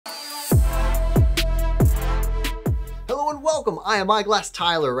Welcome, I am Eyeglass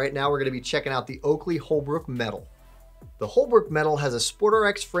Tyler. Right now we're going to be checking out the Oakley Holbrook Metal. The Holbrook Metal has a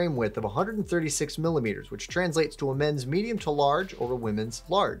SportRx frame width of 136 millimeters, which translates to a men's medium to large or a women's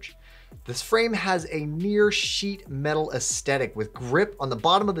large. This frame has a near sheet metal aesthetic with grip on the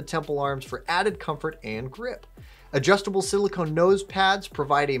bottom of the temple arms for added comfort and grip. Adjustable silicone nose pads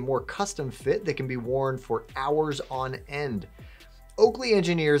provide a more custom fit that can be worn for hours on end. Oakley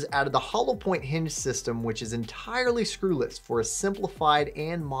engineers added the hollow point hinge system, which is entirely screwless for a simplified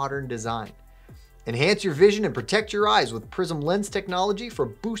and modern design. Enhance your vision and protect your eyes with prism lens technology for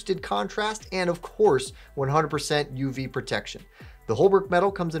boosted contrast and, of course, 100% UV protection. The Holbrook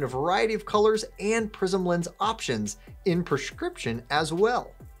Metal comes in a variety of colors and prism lens options in prescription as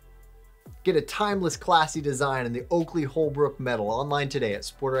well. Get a timeless, classy design in the Oakley Holbrook Metal online today at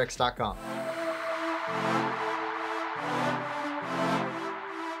SportRx.com.